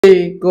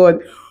Hey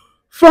God,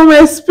 from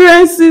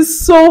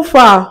experiences so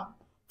far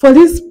for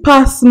these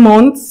past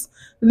months,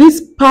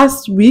 these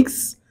past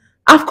weeks,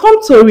 I've come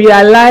to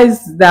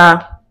realize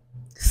that,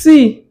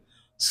 see,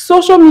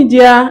 social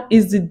media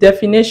is the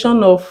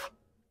definition of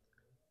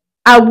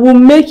I will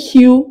make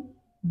you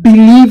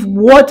believe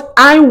what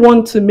I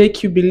want to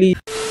make you believe.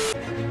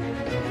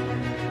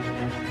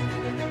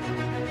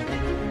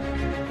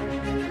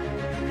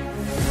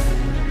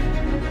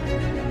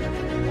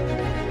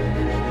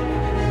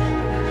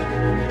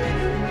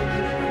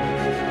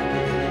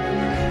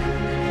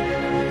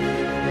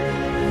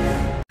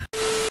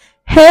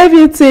 Hey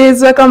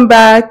beauties, welcome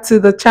back to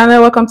the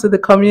channel, welcome to the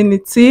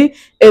community.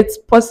 It's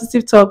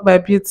Positive Talk by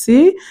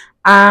Beauty,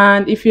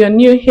 and if you're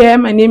new here,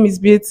 my name is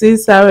Beauty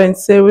Sarah and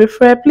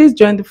Sewifre. Please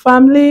join the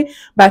family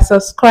by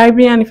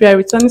subscribing, and if you're a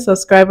returning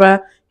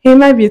subscriber, hey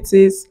my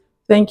beauties,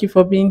 thank you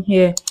for being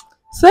here.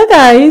 So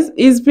guys,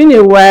 it's been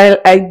a while.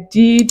 I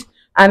did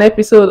an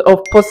episode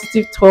of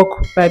Positive Talk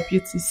by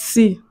Beauty.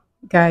 See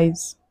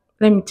guys,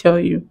 let me tell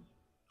you,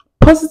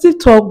 Positive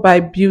Talk by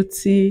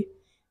Beauty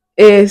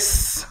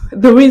is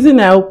the reason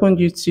I opened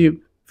YouTube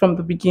from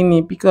the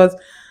beginning, because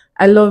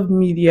I love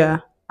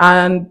media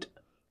and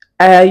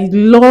I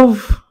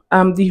love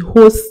the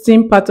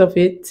hosting part of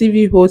it,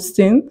 TV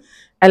hosting.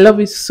 I love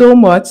it so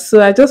much.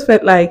 So I just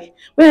felt like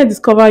when I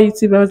discovered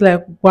YouTube, I was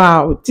like,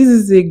 wow, this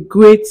is a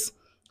great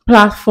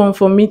platform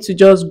for me to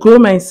just grow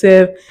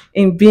myself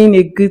in being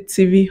a good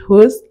TV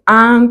host.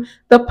 And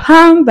the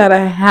plan that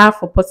I have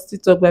for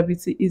Positive Talk by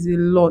Beauty is a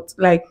lot.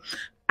 Like,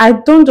 I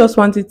don't just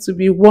want it to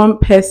be one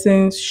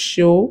person's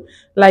show.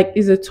 Like,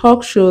 it's a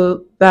talk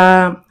show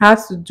that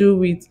has to do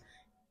with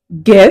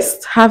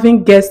guests,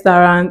 having guests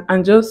around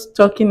and just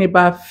talking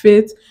about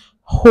faith,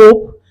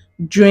 hope,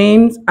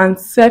 dreams, and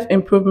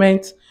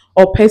self-improvement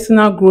or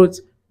personal growth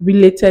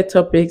related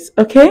topics.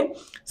 Okay.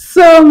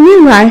 So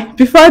meanwhile,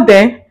 before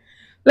then,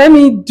 let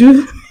me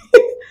do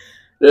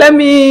let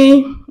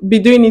me be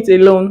doing it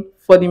alone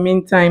for the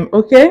meantime.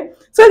 Okay.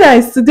 So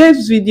guys,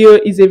 today's video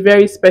is a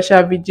very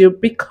special video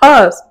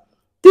because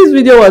this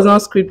video was not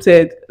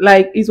scripted.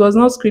 Like, it was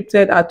not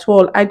scripted at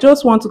all. I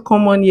just want to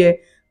come on here,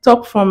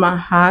 talk from my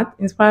heart,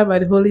 inspired by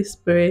the Holy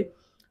Spirit,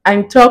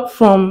 and talk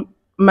from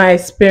my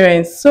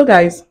experience. So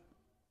guys,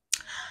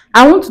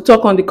 I want to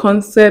talk on the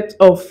concept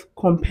of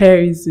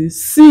comparison.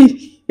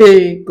 See,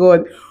 hey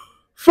God,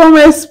 from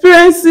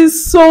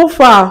experiences so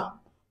far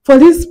for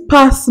these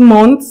past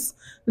months,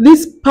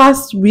 these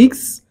past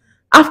weeks,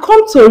 I've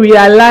come to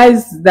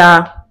realize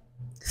that,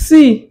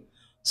 see,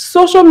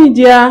 social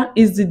media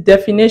is the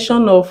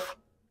definition of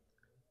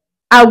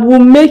I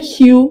will make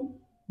you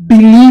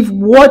believe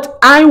what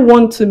I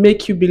want to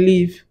make you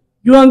believe.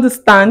 You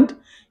understand?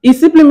 It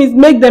simply means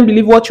make them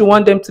believe what you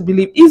want them to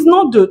believe. It's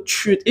not the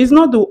truth. It's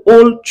not the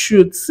whole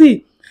truth.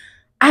 See,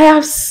 I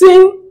have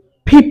seen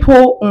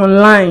people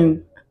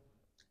online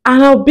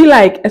and I'll be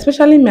like,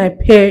 especially my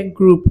peer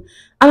group,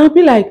 and I'll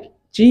be like,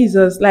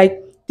 Jesus, like,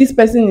 this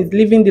person is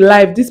living the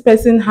life. This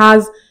person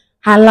has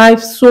her life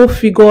so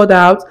figured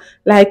out.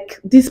 Like,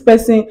 this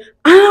person, and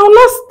I'll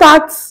not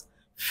start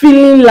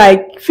feeling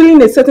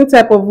a certain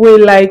type of way,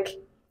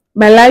 like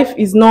my life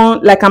is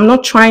not, like, I'm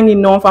not trying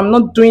enough, I'm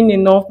not doing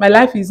enough, my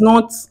life is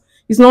not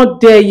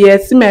there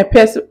yet. See my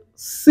person.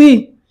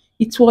 See,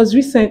 it was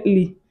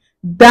recently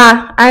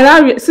that I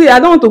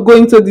don't want to go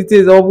into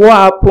details of what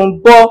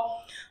happened, but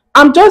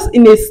I'm just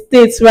in a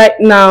state right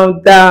now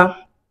that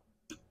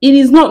it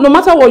is not, no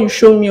matter what you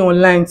show me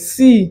online,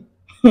 see,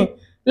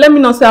 let me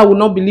not say I will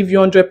not believe you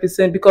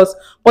 100%, because,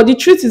 but the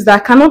truth is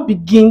that I cannot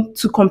begin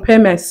to compare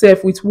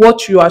myself with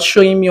what you are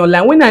showing me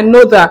online when I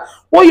know that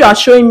what you are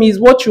showing me is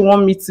what you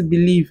want me to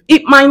believe.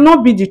 It might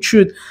not be the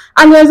truth.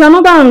 And there's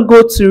another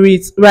angle to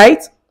it,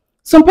 right?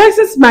 Some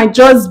persons might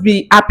just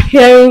be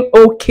appearing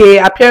okay,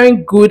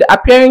 appearing good,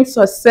 appearing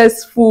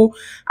successful,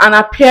 and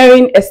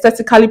appearing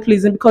aesthetically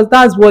pleasing because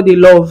that's what they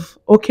love.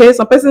 Okay,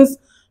 some persons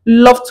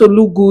love to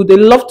look good, they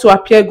love to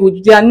appear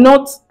good, they are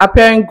not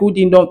appearing good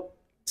enough.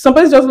 Some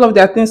persons just love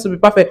their things to be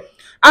perfect,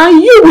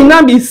 and you will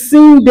not be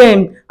seeing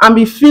them and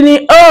be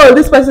feeling, oh,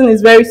 this person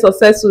is very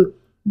successful.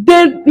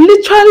 They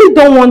literally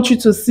don't want you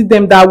to see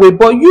them that way,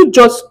 but you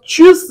just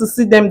choose to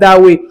see them that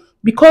way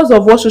because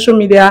of what social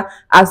media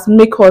has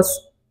make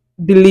us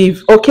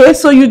believe. Okay,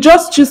 so you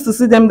just choose to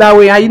see them that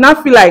way, and you now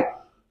feel like,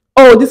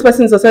 oh, this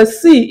person is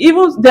successful. See,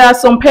 even there are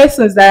some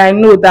persons that I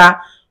know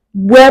that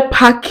wear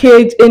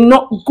package and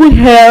not good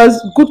hairs,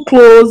 good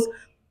clothes,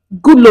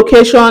 good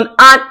location,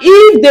 and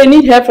if they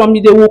need help from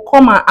you, they will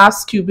come and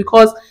ask you,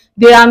 because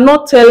they are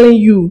not telling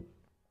you,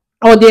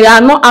 or they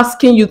are not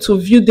asking you to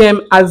view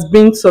them as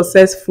being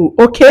successful.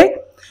 Okay,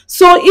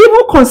 so even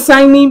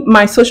concerning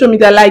my social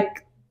media,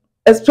 like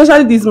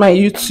especially this my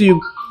YouTube,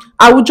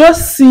 I will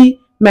just see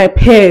my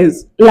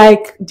peers,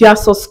 like their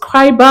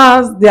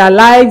subscribers, their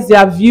likes,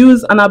 their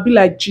views, and I'll be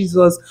like,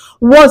 Jesus,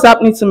 what's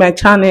happening to my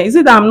channel? Is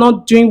it that I'm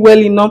not doing well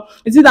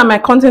enough? Is it that my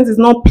content is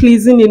not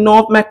pleasing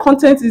enough? My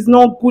content is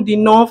not good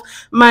enough?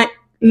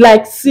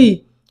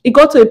 See, it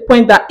got to a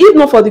point that if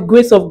not for the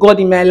grace of God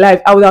in my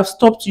life, I would have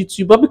stopped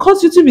YouTube. But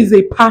because YouTube is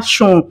a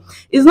passion,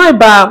 it's not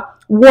about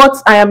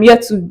what I am here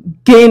to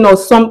gain or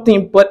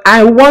something, but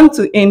I want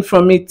to earn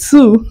from it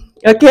too.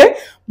 Okay,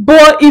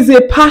 but it's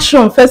a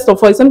passion. First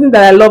of all, it's something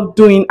that I love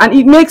doing, and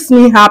it makes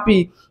me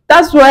happy.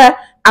 That's why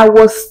I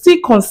was still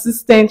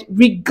consistent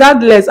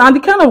regardless, and the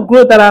kind of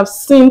growth that I've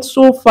seen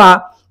so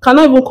far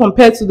cannot even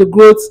compare to the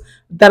growth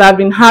that I've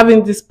been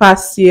having these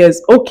past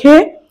years.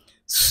 Okay,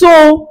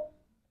 so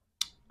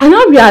I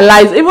now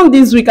realized even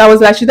this week I was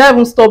like, should I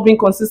even stop being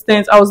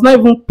consistent? I was not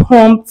even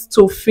pumped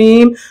to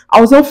film. I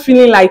was not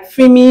feeling like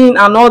filming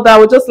and all that. I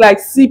would just like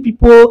see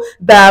people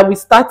that we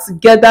start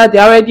together.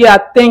 They're already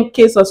at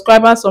 10K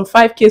subscribers, some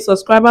 5K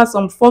subscribers,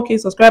 some 4K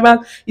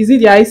subscribers. Is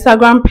it their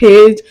Instagram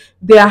page?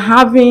 They are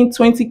having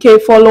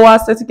 20K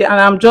followers, 30K,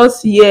 and I'm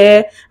just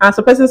here. And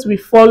some persons will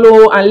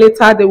follow, and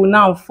later they will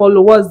now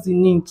follow. What's the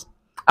need?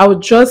 I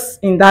was just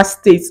in that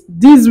state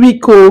this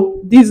week.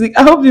 Oh, this week.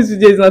 I hope this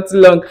video is not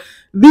too long.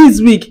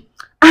 This week,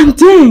 and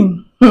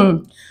then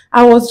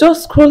I was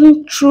just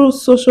scrolling through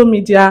social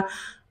media,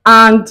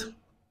 and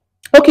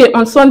okay,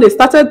 on Sunday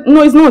started.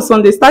 No, it's not on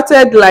Sunday.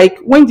 Started like,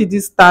 when did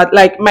this start?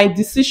 Like my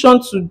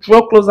decision to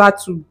draw closer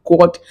to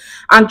God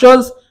and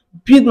just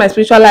build my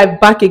spiritual life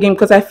back again,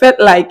 because I felt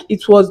like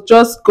it was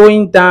just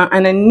going down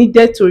and I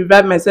needed to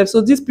revive myself.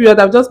 So this period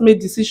I've just made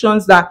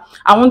decisions that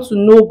I want to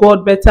know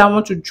God better. I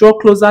want to draw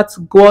closer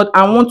to God.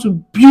 I want to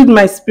build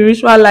my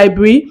spiritual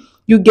library.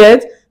 You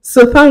get?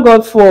 So thank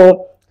God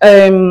for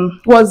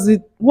what's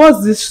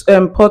this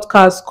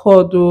podcast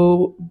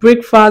called,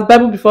 breakfast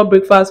Bible Before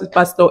Breakfast with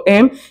Pastor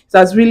M. It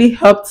has really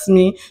helped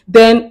me.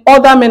 Then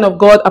other men of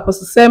God,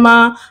 Apostle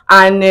Sema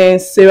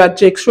and Sarah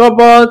Jakes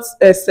Roberts,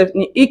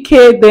 Stephanie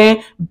Ike,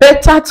 then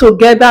Better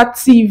Together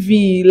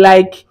TV.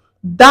 Like,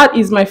 that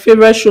is my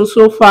favorite show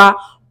so far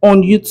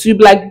on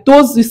YouTube. Like,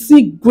 those, you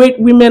see great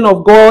women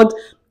of God,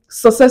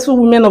 successful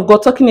women of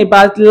God talking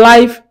about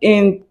life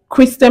in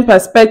Christian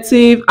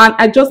perspective, and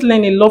I just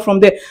learned a lot from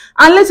there.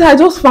 And later I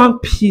just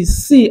found peace.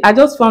 See, I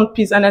just found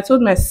peace, and I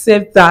told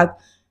myself that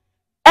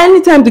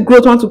anytime the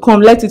growth wants to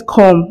come, let it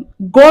come.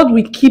 God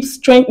will keep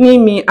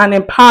strengthening me and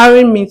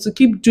empowering me to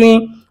keep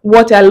doing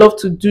what I love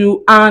to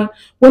do. And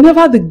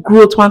whenever the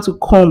growth wants to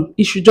come,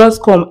 it should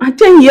just come. And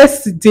then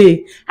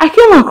yesterday I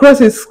came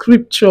across a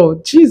scripture.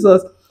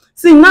 Jesus.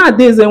 See,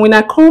 nowadays, when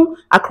I come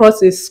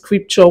across a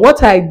scripture,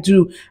 what I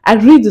do, I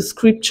read the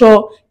scripture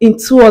in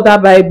two other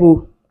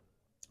Bible.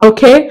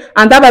 Okay,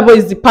 and that Bible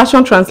is the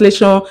Passion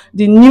Translation,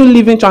 the New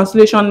Living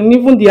Translation, and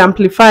even the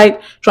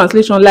Amplified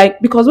Translation. Like,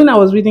 because when I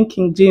was reading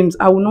King James,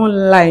 I will not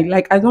lie,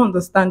 like, I don't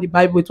understand the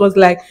Bible. It was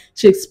like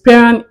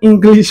Shakespearean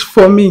English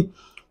for me.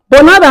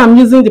 But now that I'm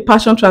using the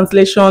Passion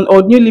Translation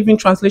or New Living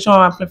Translation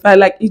or Amplified,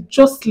 like, it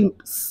just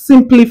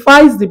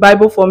simplifies the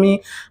Bible for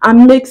me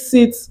and makes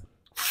it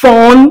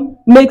fun,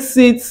 makes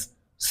it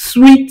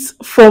sweet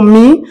for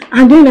me.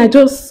 And then I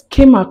just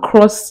came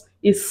across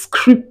a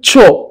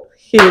scripture.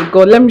 Here you go.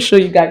 Let me show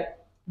you guys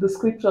the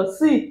scripture.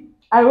 See,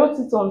 I wrote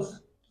it on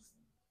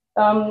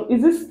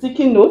is this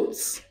sticky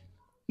notes?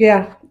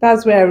 Yeah,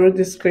 that's where I wrote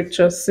the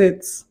scripture.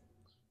 Sits.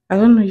 I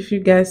don't know if you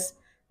guys,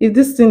 if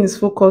this thing is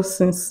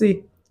focusing.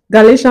 See,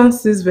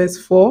 Galatians 6 verse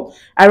 4.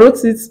 I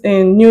wrote it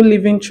in New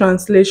Living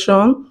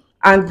Translation,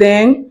 and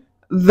then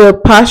the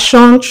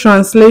Passion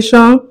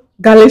Translation,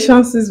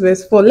 Galatians 6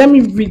 verse 4. Let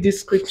me read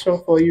this scripture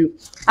for you.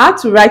 I had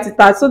to write it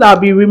out so that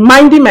I'll be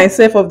reminding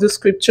myself of the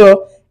scripture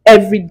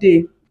every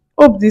day.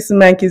 Hope this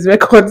mic is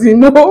recording.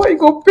 No, it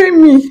go pay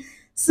me.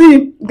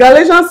 See,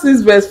 Galatians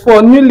 6 verse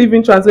 4, New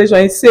Living Translation,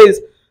 it says,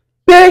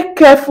 pay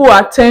careful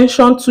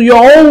attention to your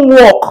own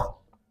work,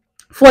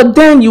 for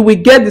then you will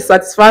get the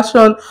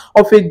satisfaction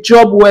of a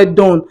job well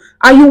done,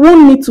 and you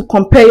won't need to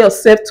compare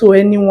yourself to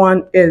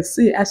anyone else.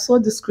 See, I saw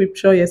the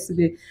scripture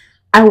yesterday.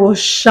 I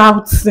was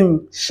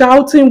shouting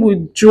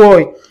with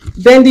joy.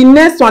 Then the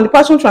next one, the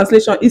Passion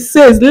Translation, it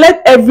says,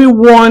 let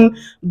everyone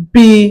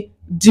be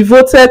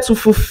devoted to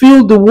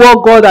fulfill the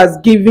work God has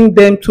given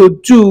them to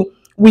do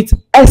with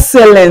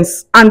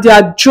excellence, and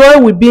their joy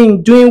will be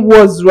in doing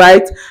what's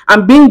right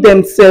and being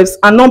themselves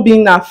and not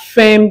being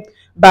affirmed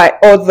by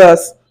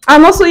others.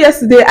 And also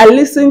yesterday I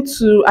listened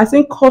to, I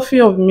think, Coffee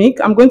of Milk.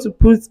 I'm going to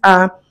put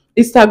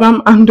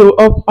Instagram handle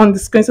up on the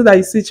screen so that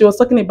you see. She was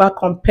talking about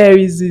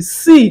comparison.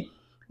 See,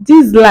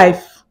 this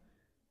life,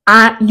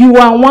 you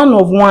are one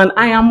of one,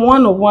 I am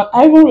one of one.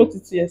 I even wrote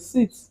it here.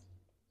 See it.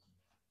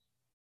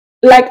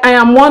 Like, I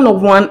am one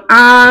of one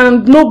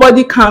and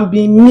nobody can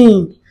be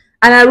me.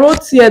 And I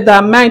wrote here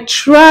that my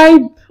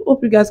tribe,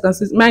 hope you guys can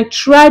see, my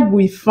tribe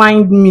will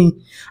find me.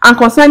 And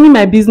concerning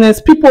my business,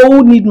 people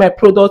who need my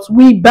products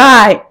will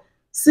buy.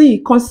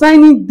 See,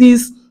 concerning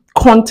this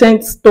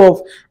content stuff,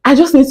 I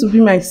just need to be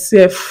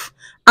myself.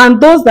 And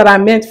those that are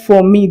meant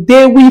for me,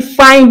 they will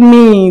find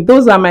me.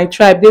 Those are my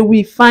tribe. They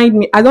will find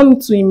me. I don't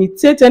need to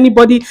imitate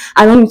anybody.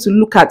 I don't need to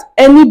look at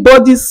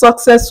anybody's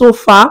success so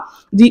far.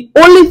 The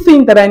only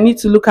thing that I need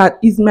to look at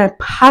is my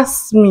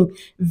past me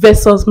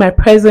versus my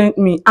present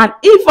me. And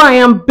if I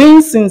am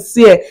being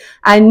sincere,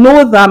 I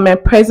know that my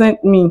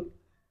present me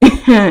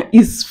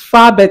is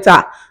far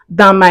better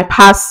than my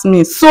past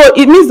me. So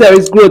it means there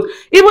is growth.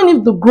 Even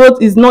if the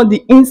growth is not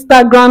the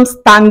Instagram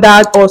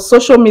standard or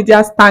social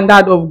media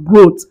standard of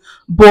growth,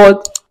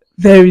 but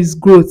there is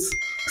growth.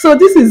 So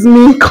this is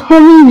me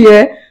coming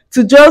here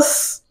to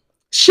just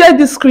share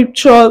the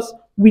scriptures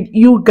with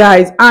you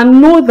guys and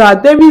know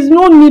that there is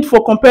no need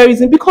for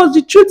comparison, because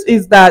the truth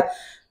is that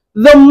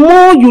the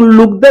more you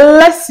look, the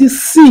less you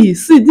see.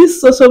 See,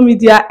 this social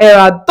media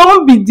era,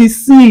 don't be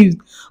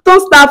deceived.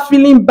 Don't start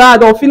feeling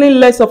bad or feeling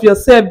less of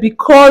yourself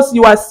because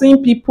you are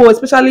seeing people,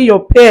 especially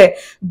your peer,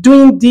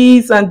 doing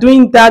this and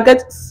doing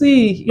that.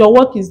 See, your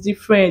work is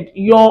different.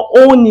 Your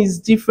own is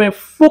different.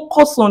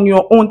 Focus on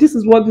your own. This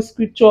is what the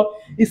scripture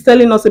is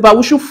telling us about.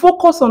 We should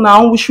focus on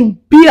our own. We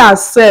should be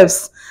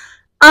ourselves.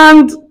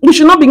 And we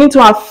should not begin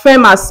to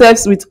affirm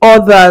ourselves with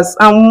others.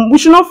 And we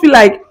should not feel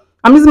like,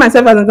 I'm using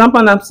myself as an example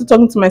and I'm still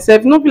talking to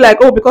myself. Not be like,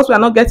 oh, because we are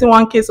not getting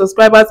 1K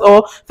subscribers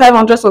or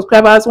 500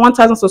 subscribers,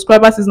 1,000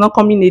 subscribers is not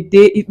coming a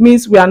day, it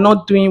means we are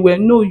not doing well.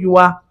 No, you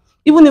are.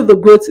 Even if the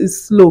growth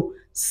is slow,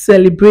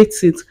 celebrate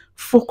it.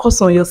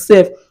 Focus on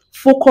yourself.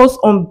 Focus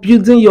on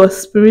building your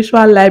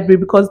spiritual library,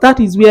 because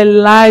that is where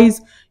lies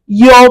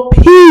your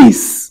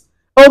peace.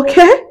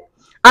 Okay?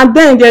 And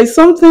then there is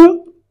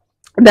something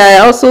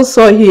that I also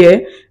saw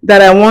here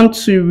that I want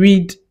to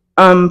read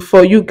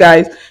for you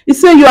guys. It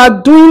said you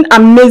are doing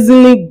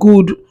amazingly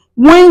good.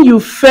 When you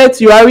felt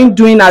you aren't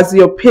doing as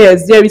your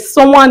peers, there is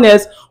someone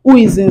else who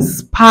is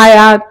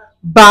inspired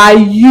by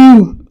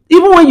you.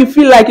 Even when you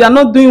feel like you're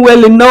not doing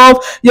well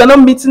enough, you're not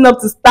meeting up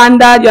to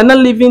standard, you're not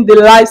living the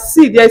life,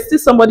 see, there's still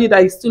somebody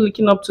that is still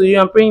looking up to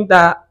you and praying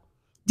that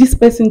this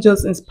person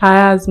just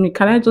inspires me.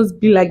 Can I just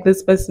be like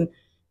this person?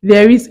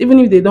 There is, even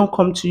if they don't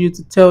come to you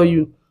to tell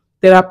you,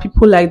 there are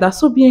people like that.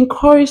 So be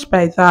encouraged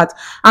by that.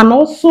 And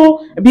also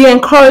be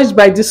encouraged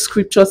by this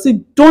scripture.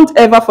 See, don't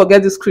ever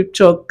forget the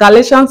scripture.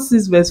 Galatians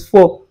 6 verse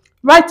 4.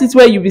 Write it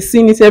where you'll be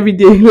seeing it every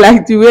day,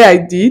 like the way I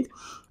did.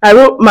 I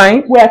wrote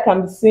mine where I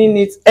can be seeing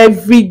it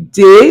every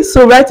day.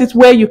 So write it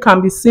where you can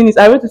be seeing it.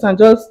 I wrote it and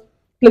just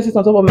place it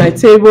on top of my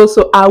table.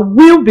 So I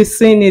will be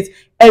seeing it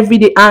every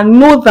day, and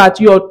know that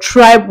your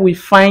tribe will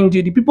find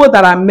you. The people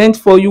that are meant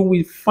for you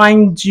will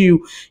find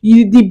you.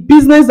 The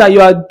business that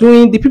you are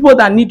doing, the people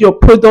that need your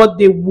product,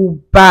 they will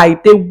buy,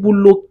 they will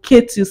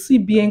locate you. See,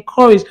 be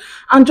encouraged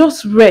and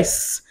just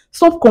rest.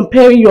 Stop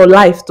comparing your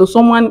life to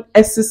someone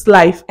else's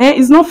life.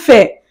 It's not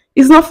fair.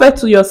 It's not fair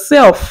to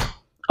yourself.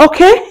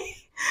 Okay?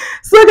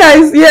 So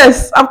guys,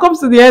 yes, I've come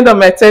to the end of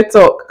my TED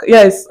Talk.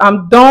 Yes,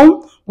 I'm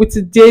done with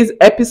today's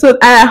episode,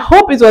 and I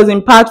hope it was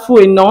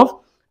impactful enough.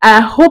 I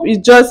hope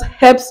it just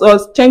helps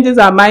us, changes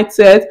our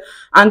mindset,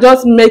 and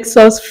just makes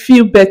us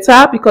feel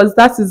better, because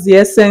that is the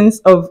essence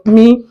of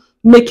me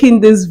making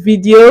this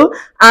video.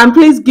 And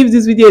please give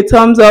this video a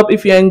thumbs up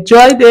if you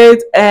enjoyed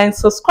it, and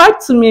subscribe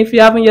to me if you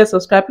haven't yet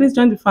subscribed. Please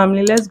join the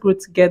family. Let's grow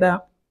together.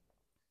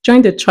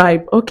 Join the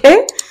tribe,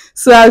 okay?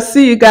 So I'll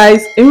see you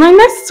guys in my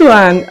next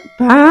one.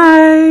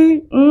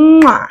 Bye.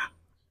 Mwah.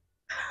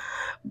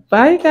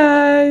 Bye,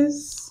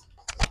 guys.